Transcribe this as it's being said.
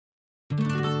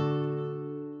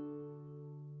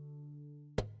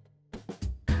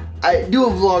I do a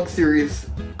vlog series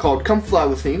called Come Fly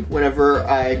With Me whenever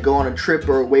I go on a trip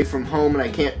or away from home and I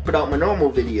can't put out my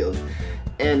normal videos.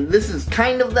 And this is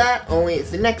kind of that, only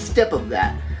it's the next step of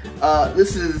that.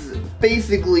 This is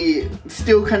basically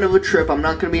still kind of a trip. I'm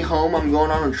not going to be home, I'm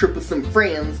going on a trip with some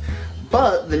friends.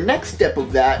 But the next step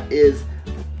of that is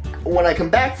when I come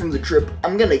back from the trip,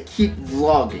 I'm going to keep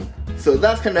vlogging. So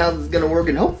that's kind of how this is going to work,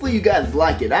 and hopefully you guys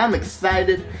like it. I'm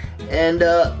excited, and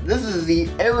this is the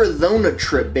Arizona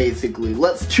trip, basically.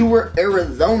 Let's tour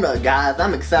Arizona, guys.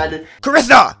 I'm excited.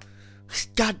 Carissa!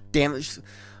 God damn it.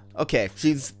 Okay,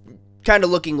 she's kind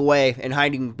of looking away and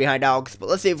hiding behind Alex, but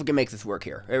let's see if we can make this work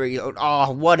here. There we go.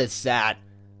 Oh, what is that?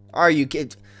 Are you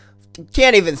kidding?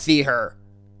 Can't even see her.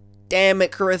 Damn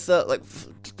it, Carissa. Like,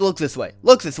 look this way.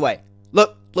 Look this way.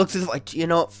 Look this way. You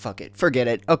know what? Fuck it. Forget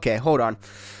it. Okay, hold on.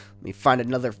 Let me find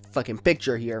another fucking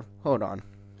picture here. Hold on.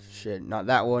 Shit, not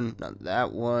that one. Not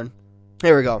that one.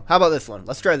 Here we go. How about this one?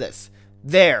 Let's try this.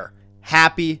 There.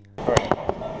 Happy.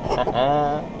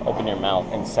 Open your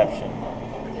mouth. Inception.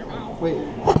 Wait.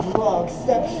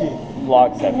 Vlogception.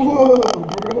 Vlogception. Whoa,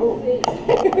 bro.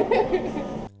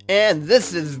 And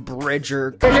this is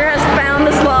Bridger. Bridger has found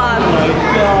the slog. Oh my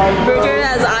God, Bridger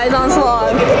has eyes on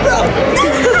slog. Oh my God.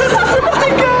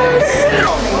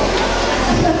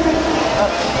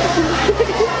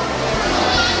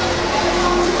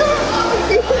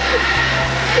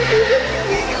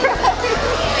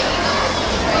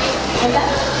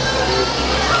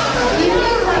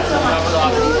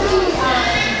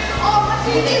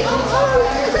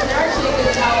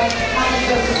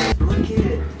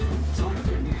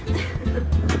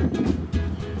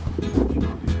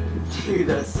 Dude,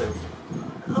 that's so...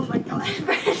 Oh my God.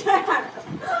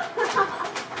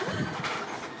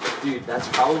 Dude, that's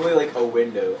probably like a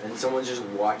window and someone's just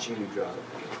watching you drop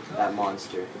that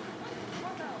monster.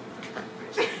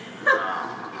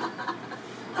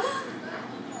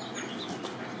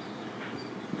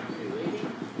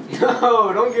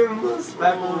 No, don't give him those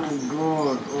speckles.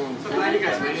 Oh, God. I'm glad you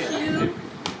guys made it.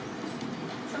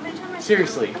 Somebody turn my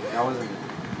Seriously, that wasn't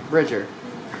Bridger.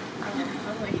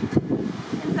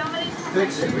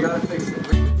 Fix it, we gotta fix it.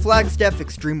 Flagstaff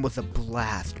Extreme was a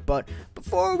blast, but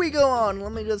before we go on,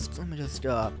 let me just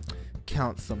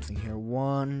count something here.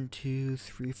 1, 2,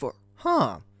 3, 4.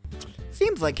 Huh.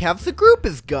 Seems like half the group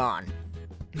is gone.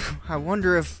 I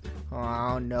wonder if,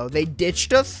 oh no, they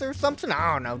ditched us or something?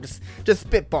 I don't know, just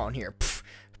spitballing here. Pff,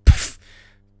 pff,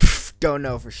 pff. Don't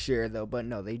know for sure though, but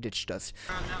no, they ditched us.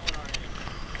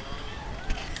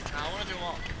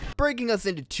 Breaking us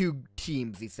into two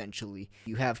teams, essentially.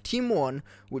 You have Team 1,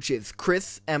 which is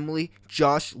Chris, Emily,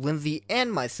 Josh, Lindsay,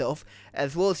 and myself,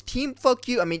 as well as Team Fuck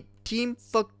You, Team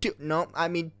Fuck 2, no,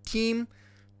 Team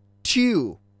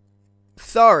 2.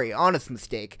 Sorry, honest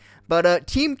mistake. But,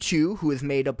 Team 2, who is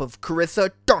made up of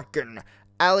Carissa, Duncan,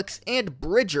 Alex, and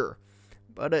Bridger.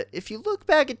 But, if you look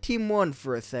back at Team 1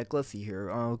 for a sec, let's see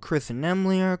here. Chris and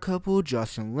Emily are a couple,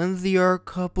 Josh and Lindsay are a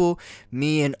couple,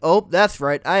 me and, oh, that's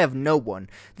right, I have no one.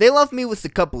 They left me with the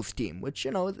couples team, which,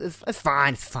 you know, it's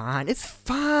fine, it's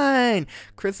fine.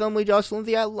 Chris, Emily, Josh,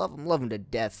 Lindsay, I love them to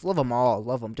death. Love them all,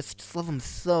 love them, just love them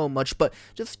so much. But,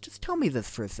 just tell me this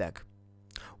for a sec.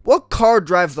 What car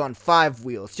drives on 5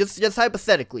 wheels? Just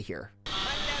hypothetically here.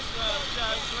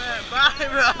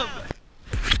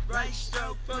 Right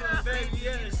stroke for the baby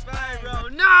in a spiral.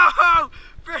 No!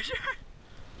 Pressure!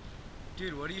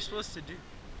 Dude, what are you supposed to do?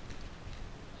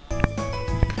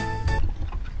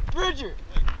 Bridger!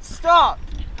 Stop!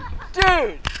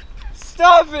 Dude!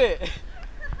 Stop it!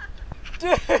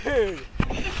 Dude!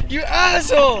 You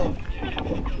asshole!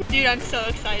 Dude, I'm so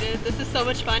excited. This is so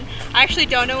much fun. I actually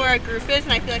don't know where our group is,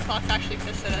 and I feel like Fox actually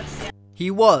pissed at us.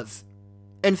 He was.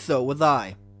 And so was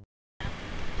I.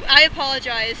 I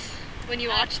apologize when you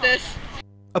watch this.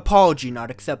 Apology not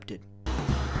accepted.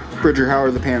 Bridger, how are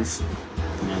the pants?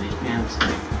 Yeah, these pants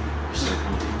are so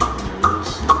comfy. They're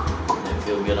loose. They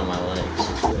feel good on my legs.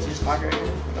 See this pocket right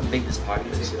here? How big this pocket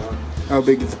is? How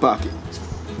big is the pocket? It's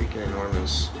freaking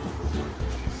enormous.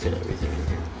 Fit everything in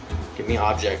here. Give me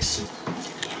objects.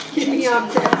 Give me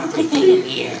objects.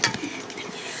 Yeah.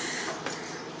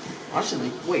 Honestly,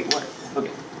 wait, what?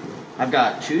 Okay. I've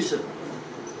got two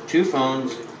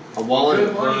phones, a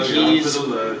wallet, keys,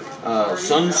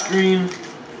 sunscreen,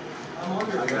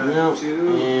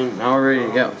 and now we're ready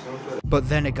to go. But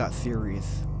then it got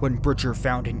serious, when Bridger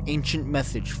found an ancient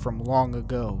message from long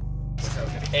ago.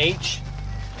 H,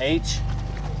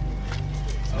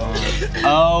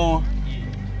 O,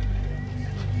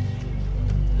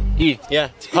 E, yeah,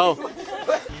 ho.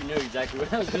 You knew exactly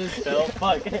what I was gonna spell,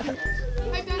 fuck.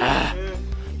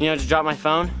 You know, just drop my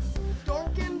phone.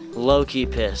 low-key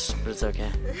pissed, but it's okay.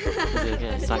 It's okay.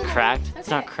 It's not cracked. It's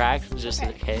not cracked. It's just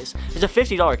the case. It's a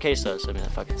 $50 case though, so I mean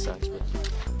that fucking sucks. But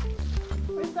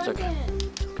it's okay.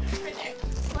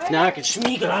 Now I can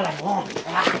sneak it all I want.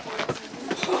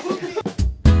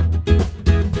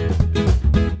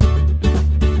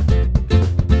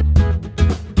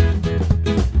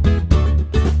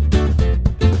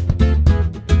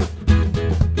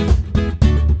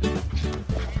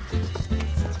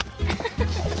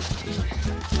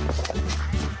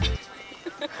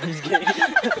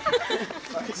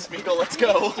 Smeagol, let's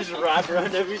go. Just wrap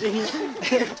around everything.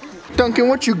 Duncan,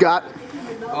 what you got?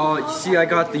 Oh, you see, I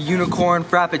got the unicorn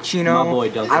frappuccino. My boy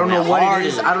Duncan. I don't know what Hard it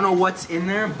is. I don't know what's in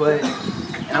there, but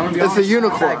and I'm gonna be It's honest, a it's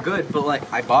unicorn. not that good, but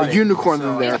like I bought it. Unicorn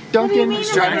in there. Duncan,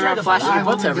 Just driving around flashing your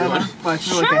butts, everyone. I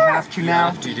feel like I have to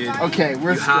now. dude. Okay,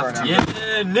 we're have starting. to.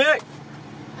 Yeah, Nick.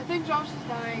 I think Josh is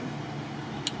dying.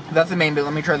 That's the main bit.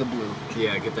 Let me try the blue.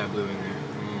 Yeah, get that blue in there.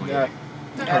 Oh, Yeah.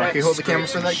 Alright, can you hold the camera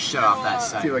for that? Shut off that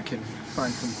See side. if I can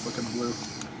find some fucking blue.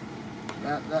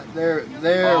 There we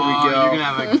go. You're gonna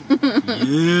have a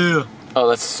yeah. Oh,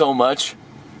 that's so much.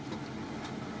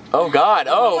 Oh God!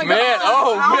 Oh man!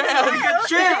 Oh man!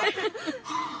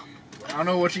 I don't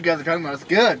know what you guys are talking about. It's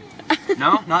good.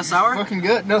 No, not sour. Fucking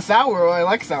good. No sour. I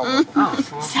like sour. Oh, well,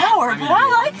 Sour, but I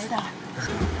like sour.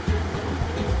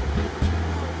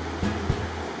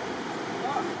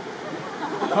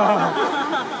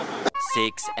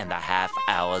 Six and a half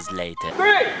hours later.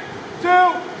 3, 2,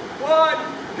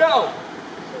 1, go!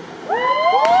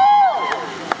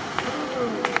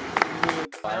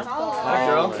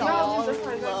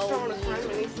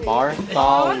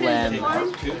 Bartholomew.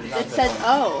 It says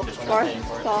O.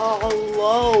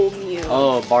 Bartholomew.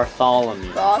 Oh,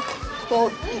 Bartholomew.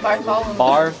 Bartholomew. Bartholomew.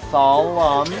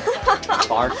 Bartholomew.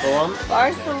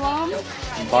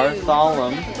 Bartholomew.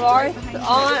 Bartholomew.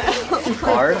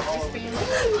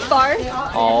 Barth.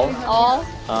 All.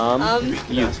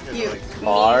 You.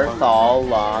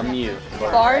 Bartholomew.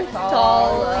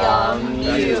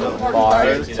 Bartholomew.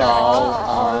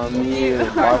 Bartholomew.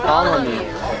 Bartholomew.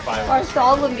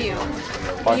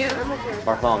 Bartholomew.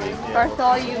 Bartholomew.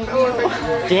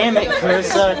 Bartholomew. Damn it,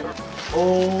 Carissa.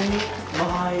 Oh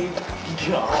my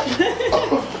God.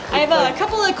 I have a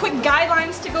couple of quick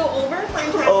guidelines to go over for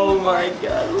interacting. Oh my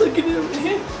God, look at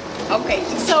him. Okay,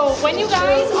 so when you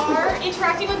guys are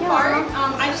interacting with Bart,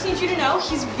 I just need you to know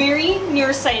he's very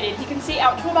nearsighted. He can see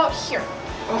out to about here.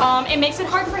 It makes it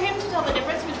hard for him to tell the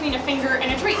difference between a finger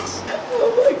and a treat.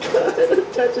 Oh my God, I'm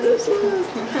touching his lips.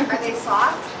 Are they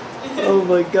soft? Oh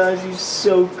my gosh, he's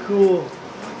so cool.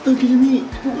 Look at him eat.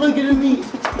 Look at him eat.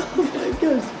 Oh my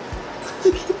gosh.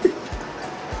 Look at him.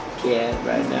 Can't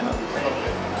right now.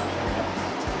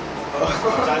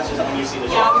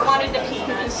 Yeah, we wanted to pee.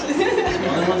 The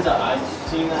only ones that I've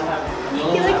seen that have. The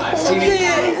only one that I've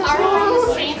These are from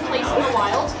the same place in the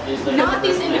wild. Not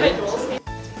these individuals.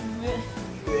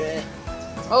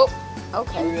 Oh,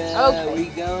 okay. Where Okay. we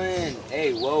going?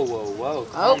 Hey, whoa.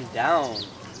 Calm down.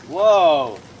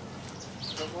 Whoa.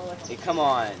 Hey, come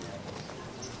on.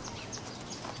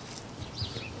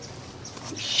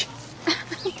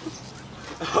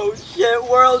 Oh shit,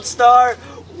 World Star!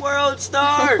 World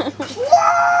Star!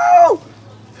 Whoa!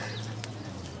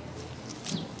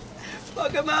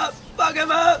 Fuck him up! Fuck him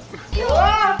up! Here we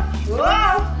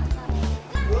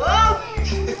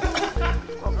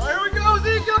go,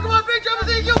 Ezekiel! Come on, big jump,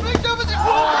 Ezekiel! Big jump,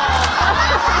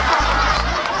 Ezekiel!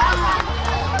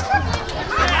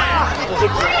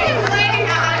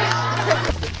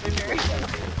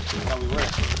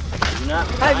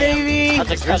 Hi, baby!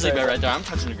 That's a grizzly bear right there. I'm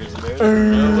touching a grizzly bear.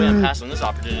 No way I'm passing this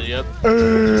opportunity up.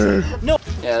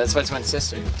 Yeah, that's why it's my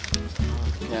sister.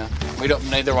 Yeah, we don't.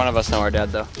 Neither one of us know our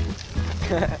dad though.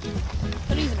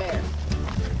 But he's a bear.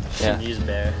 Yeah. He's a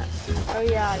bear. Oh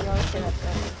yeah, you always say that.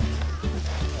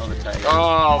 Oh, the tiger.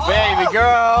 Oh, baby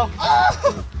girl!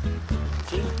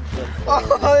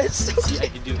 Oh, it's so See, I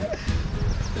can do it.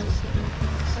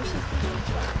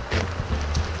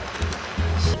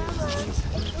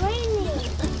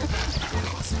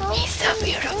 He's so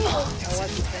beautiful.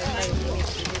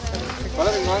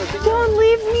 Don't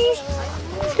leave me.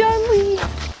 Don't leave.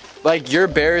 Like your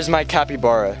bear is my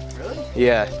capybara. Really?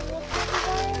 Yeah.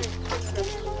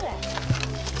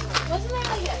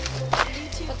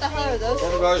 What the hell are those?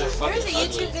 There's a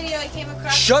YouTube video I came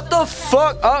across. Shut the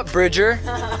fuck up, Bridger.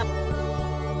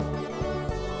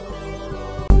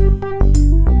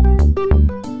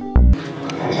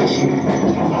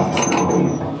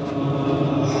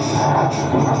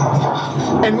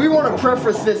 And we want to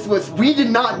preface this with, we did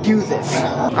not do this.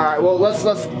 All right, well let's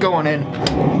go on in.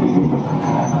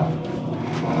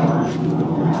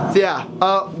 So yeah,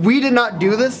 we did not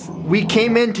do this. We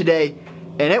came in today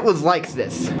and it was like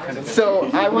this. So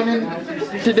I went in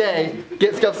today,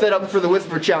 get stuff set up for the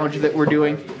Whisper Challenge that we're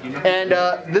doing. And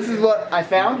this is what I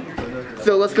found.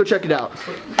 So let's go check it out.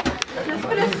 Is this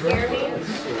gonna scare me?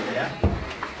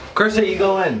 Carissa, you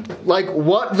go in. Like,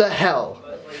 what the hell?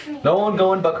 No one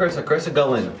go in but Carissa. Carissa,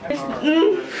 go in.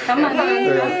 Come on.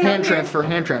 Hand transfer,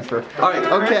 hand transfer. Alright,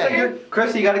 Okay.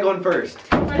 Carissa, you gotta go in first.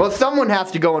 Well, someone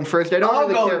has to go in first. I don't I'll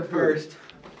really go care in first.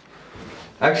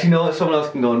 Actually, no, someone else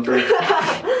can go in first.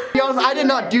 To be honest, I did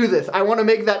not do this. I want to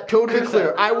make that totally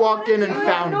clear. I walked in and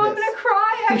found No, I'm this. gonna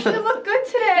cry. I actually look good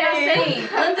today. Yeah, same.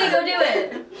 Lindsay, go do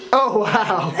it. Oh,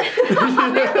 wow.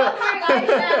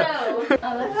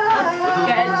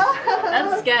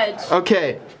 That's sketch.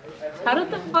 Okay, How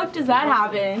the fuck does that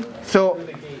happen? so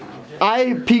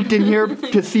I peeked in here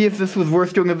to see if this was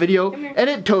worth doing a video, and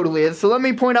it totally is. So let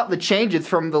me point out the changes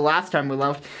from the last time we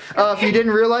left. If you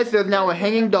didn't realize, there's now a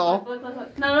hanging doll. Look, look,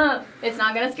 look. No. It's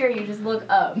not gonna scare you. Just look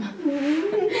up. Come on.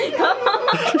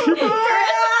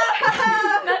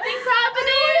 Nothing's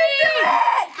happening.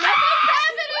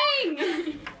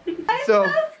 Nothing's happening. So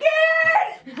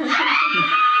Scared.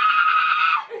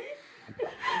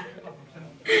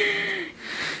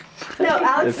 No,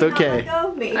 Alex, it's okay. let go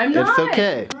of me. I'm not. It's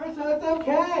okay.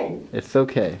 It's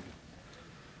okay.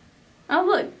 Oh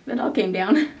look, the dog came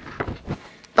down.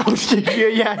 Oh shit!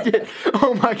 Yeah, I did.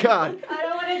 Oh my god. I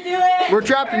don't want to do it. We're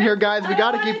trapped in here, guys. We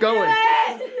gotta keep going.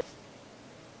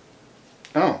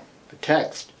 Oh, the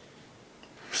text.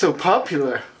 So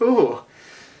popular. Ooh.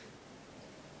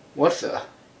 What's a?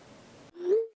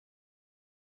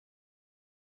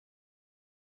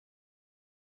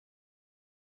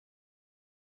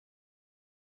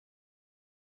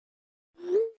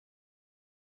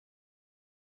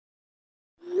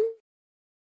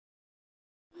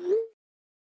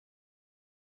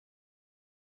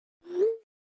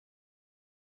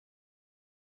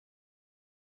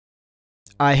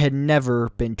 I had never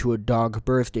been to a dog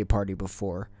birthday party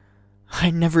before.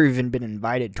 I'd never even been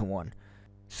invited to one.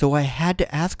 So I had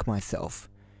to ask myself,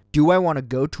 do I want to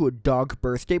go to a dog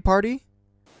birthday party?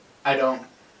 I don't.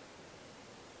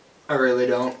 I really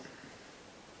don't.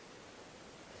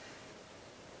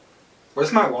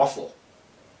 Where's my waffle?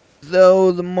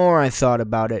 Though the more I thought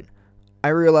about it, I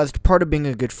realized part of being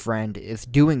a good friend is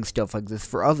doing stuff like this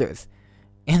for others.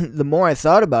 And the more I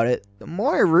thought about it, the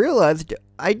more I realized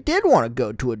I did want to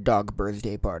go to a dog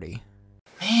birthday party.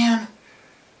 Man,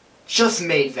 just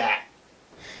made that.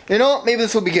 You know what? Maybe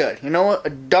this will be good. You know what? A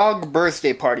dog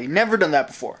birthday party. Never done that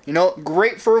before. You know,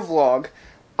 great for a vlog.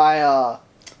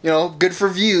 Good for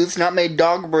views. Not made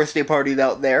dog birthday parties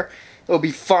out there. It'll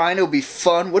be fine. It'll be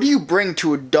fun. What do you bring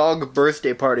to a dog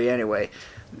birthday party anyway?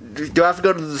 Do I have to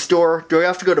go to the store? Do I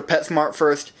have to go to PetSmart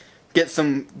first? Get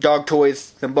some dog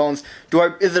toys, some bones.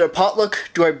 Is it a potluck?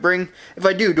 If I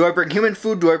do I bring human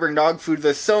food? Do I bring dog food?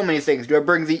 There's so many things. Do I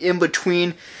bring the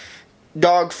in-between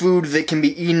dog food that can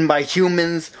be eaten by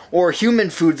humans, or human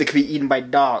food that can be eaten by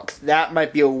dogs? That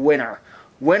might be a winner.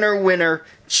 Winner,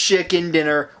 chicken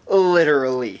dinner,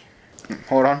 literally.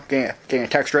 Hold on, getting a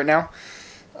text right now.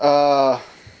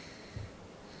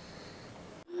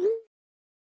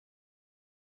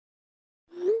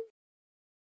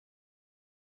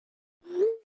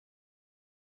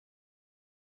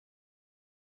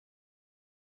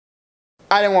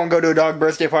 I didn't want to go to a dog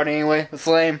birthday party anyway. It's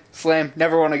lame,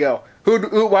 never want to go.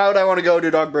 Why would I want to go to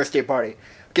a dog birthday party?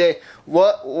 Okay,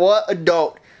 what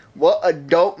adult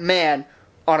man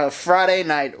on a Friday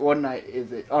night, what night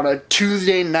is it? On a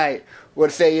Tuesday night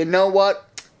would say, you know what?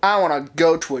 I want to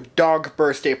go to a dog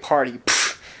birthday party.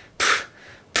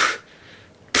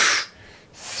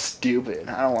 Stupid,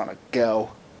 I don't want to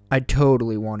go. I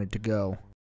totally wanted to go.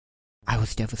 I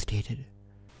was devastated.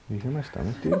 You hear my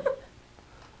stomach, dude?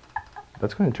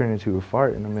 That's going to turn into a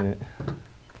fart in a minute.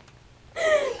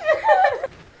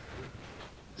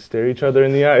 Stare each other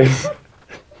in the eyes.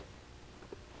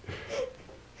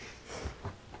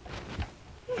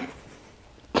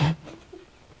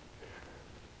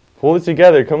 Hold it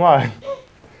together, come on.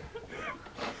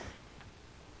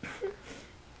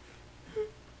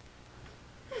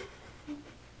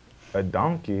 A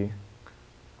donkey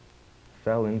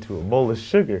fell into a bowl of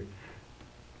sugar.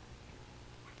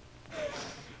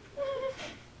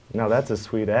 Now that's a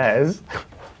sweet ass.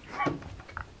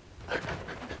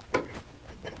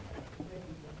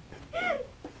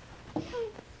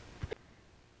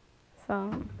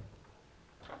 So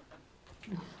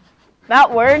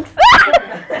that works.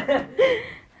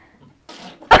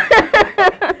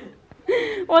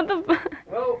 What the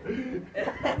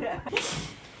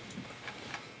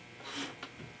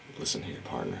Listen here,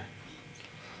 partner.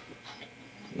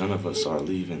 None of us are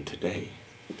leaving today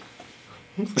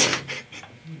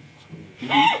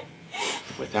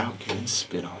without getting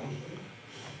spit on.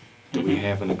 Do we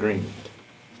have an agreement?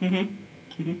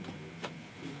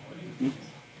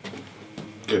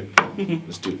 Good.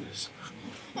 Let's do this.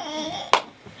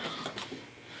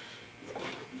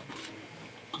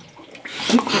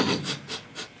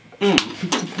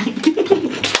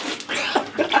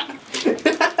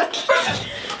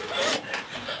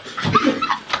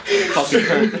 Fucking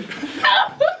dirt.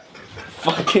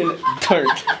 Fucking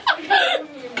dirt.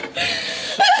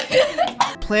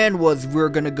 Plan was we were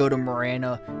gonna go to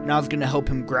Marana, and I was gonna help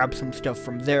him grab some stuff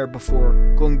from there before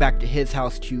going back to his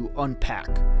house to unpack.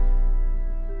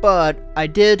 But I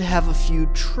did have a few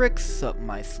tricks up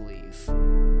my sleeve.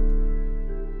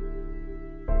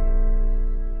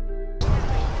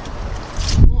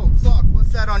 Whoa, fuck,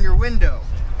 what's that on your window?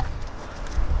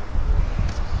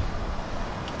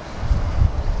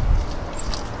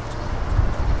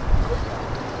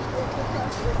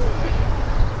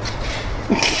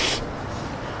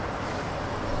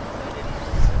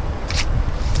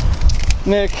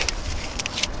 Nick,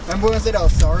 Remember when I said I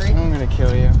was sorry? I'm gonna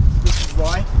kill you. This is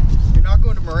why. You're not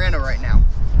going to Marana right now.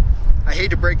 I hate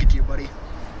to break it to you, buddy.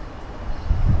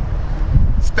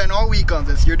 Spent all week on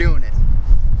this, you're doing it.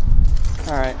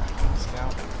 Alright.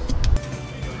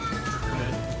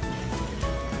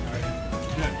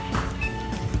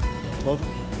 Both?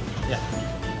 Yeah.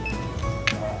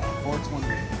 420.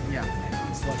 Yeah.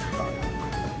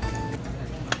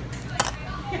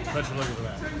 Let's look at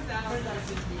that.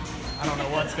 I don't know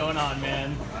what's going on,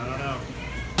 man. I don't know.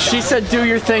 She said do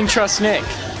your thing, trust Nick.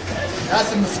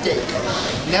 That's a mistake.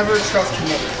 Never trust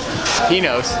Nick. He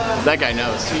knows. That guy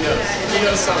knows. He knows. He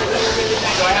knows something.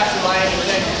 Do I have to buy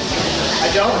anything? I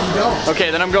don't. You don't.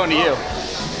 Okay, then I'm going to you.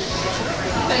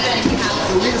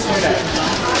 So we just went out.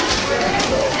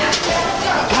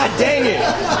 God dang it!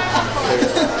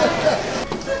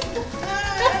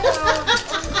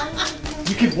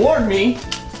 You could warn me.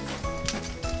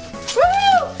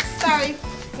 Woo! Sorry.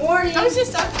 Warning. I was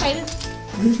just so excited.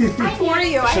 I warned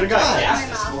you. Should have got gas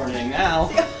this morning now.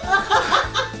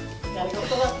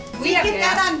 We have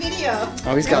that on video.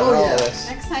 Oh, he's got all of this.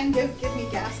 Next time, give me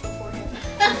gas beforehand.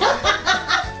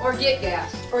 Or get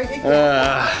gas. Or get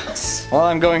gas. Well,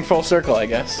 I'm going full circle, I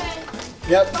guess.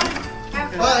 Yep.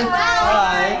 Have Bye.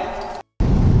 Bye.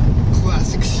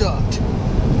 Classic shot.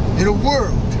 In a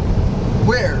world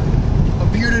where a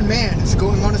bearded man is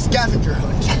going on a scavenger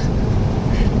hunt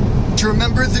to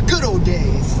remember the good old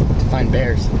days. To find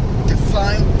bears. To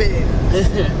find bears.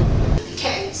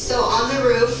 Okay, so on the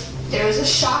roof, there's a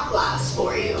shot glass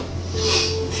for you.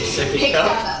 Pick that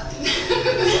up.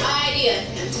 My idea,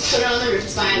 and to put it on the roof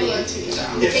is my idea.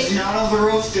 If it's not on the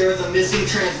roof, there's a missing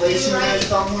translation there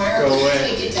somewhere. Go away.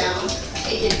 Take it down.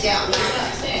 Take it down.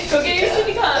 Go get your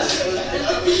sippy cup.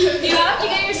 You have to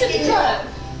get your sippy cup.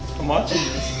 I'm watching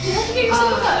this. You have to get your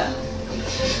sippy cup.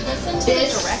 Listen to the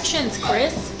directions,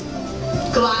 Chris.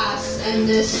 Glass and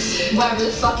this whatever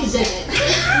the fuck is in it.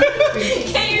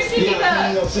 Get your sippy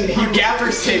cup. You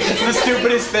gaffer's tape. That's the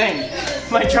stupidest thing.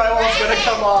 My drywall's gonna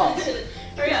come off.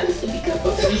 Hurry up. We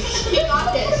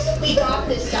got this. We got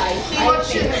this, guys. Oh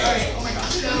my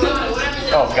gosh.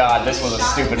 Oh god, this was a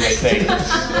stupid mistake.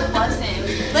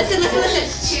 Listen.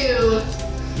 To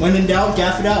When in doubt,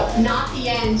 gaff it out. not the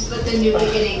end, but the new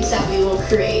beginnings that we will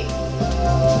create.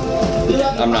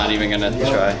 I'm not even gonna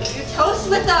try. Toast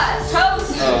with us.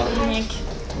 Toast. Oh.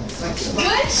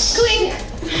 Good. Clink.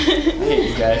 I hate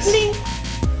you guys.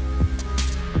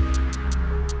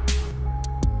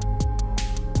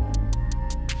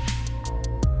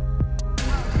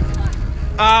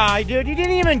 Ah, dude, you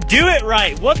didn't even do it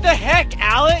right. What the heck,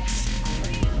 Alex?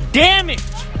 Damn it!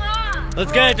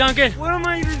 Let's get it, Duncan. What am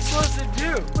I even supposed to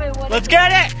do? Wait, what? Let's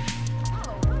get it!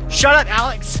 Shut up,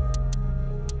 Alex.